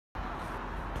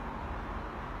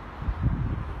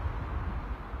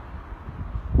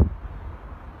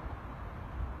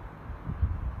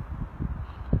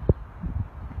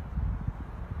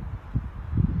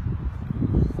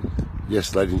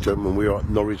Yes, ladies and gentlemen, we are at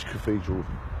Norwich Cathedral,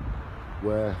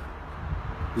 where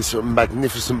this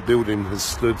magnificent building has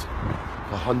stood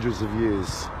for hundreds of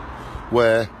years,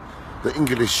 where the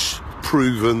English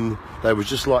proven they were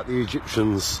just like the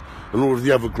Egyptians and all of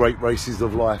the other great races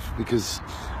of life, because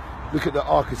look at the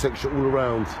architecture all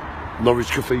around Norwich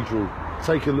Cathedral.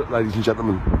 Take a look, ladies and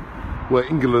gentlemen, where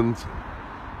England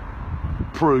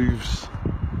proves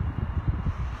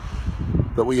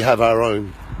that we have our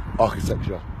own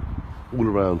architecture all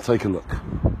around. Take a look.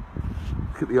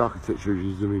 Look at the architecture as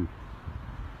you zoom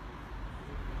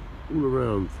in. All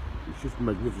around. It's just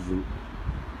magnificent.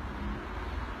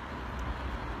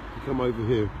 You come over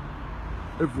here,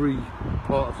 every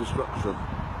part of the structure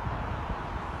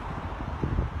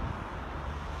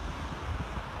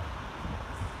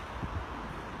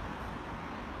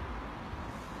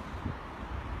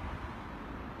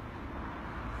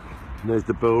and there's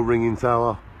the bell ringing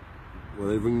tower where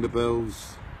they ring the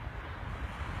bells.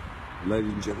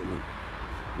 Ladies and gentlemen,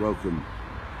 welcome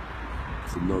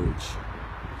to Norwich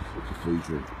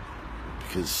Cathedral,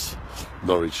 because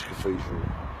Norwich Cathedral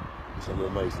is an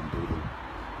amazing building.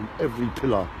 And every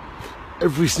pillar,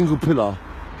 every single pillar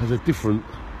has a different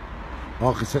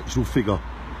architectural figure.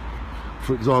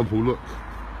 For example, look,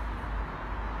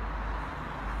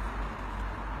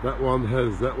 that one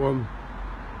has that one,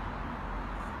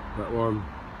 that one,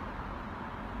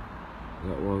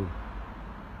 that one.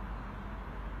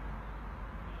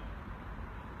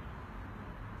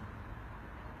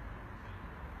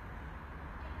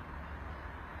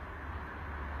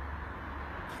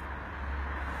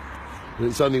 And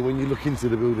it's only when you look into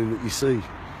the building that you see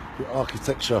the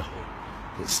architecture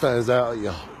that stands out at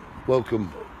you.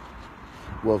 Welcome,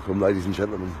 welcome, ladies and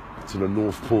gentlemen, to the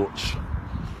north porch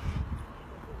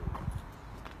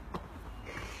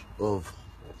of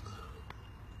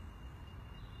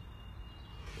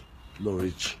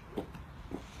Norwich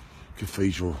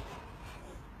Cathedral.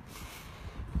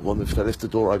 I wonder if they left the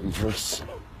door open for us.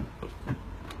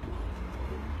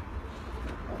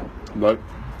 No,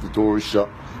 the door is shut.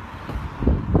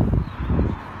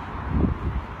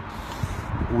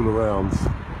 All around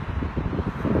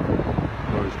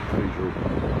Norwich Cathedral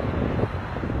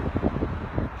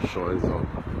shines on.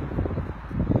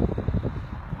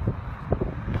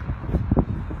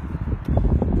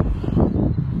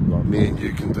 Like me and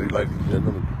you can do, ladies and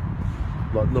gentlemen.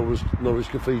 Like Norwich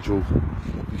Cathedral,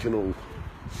 we can all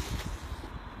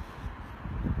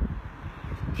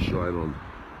shine on.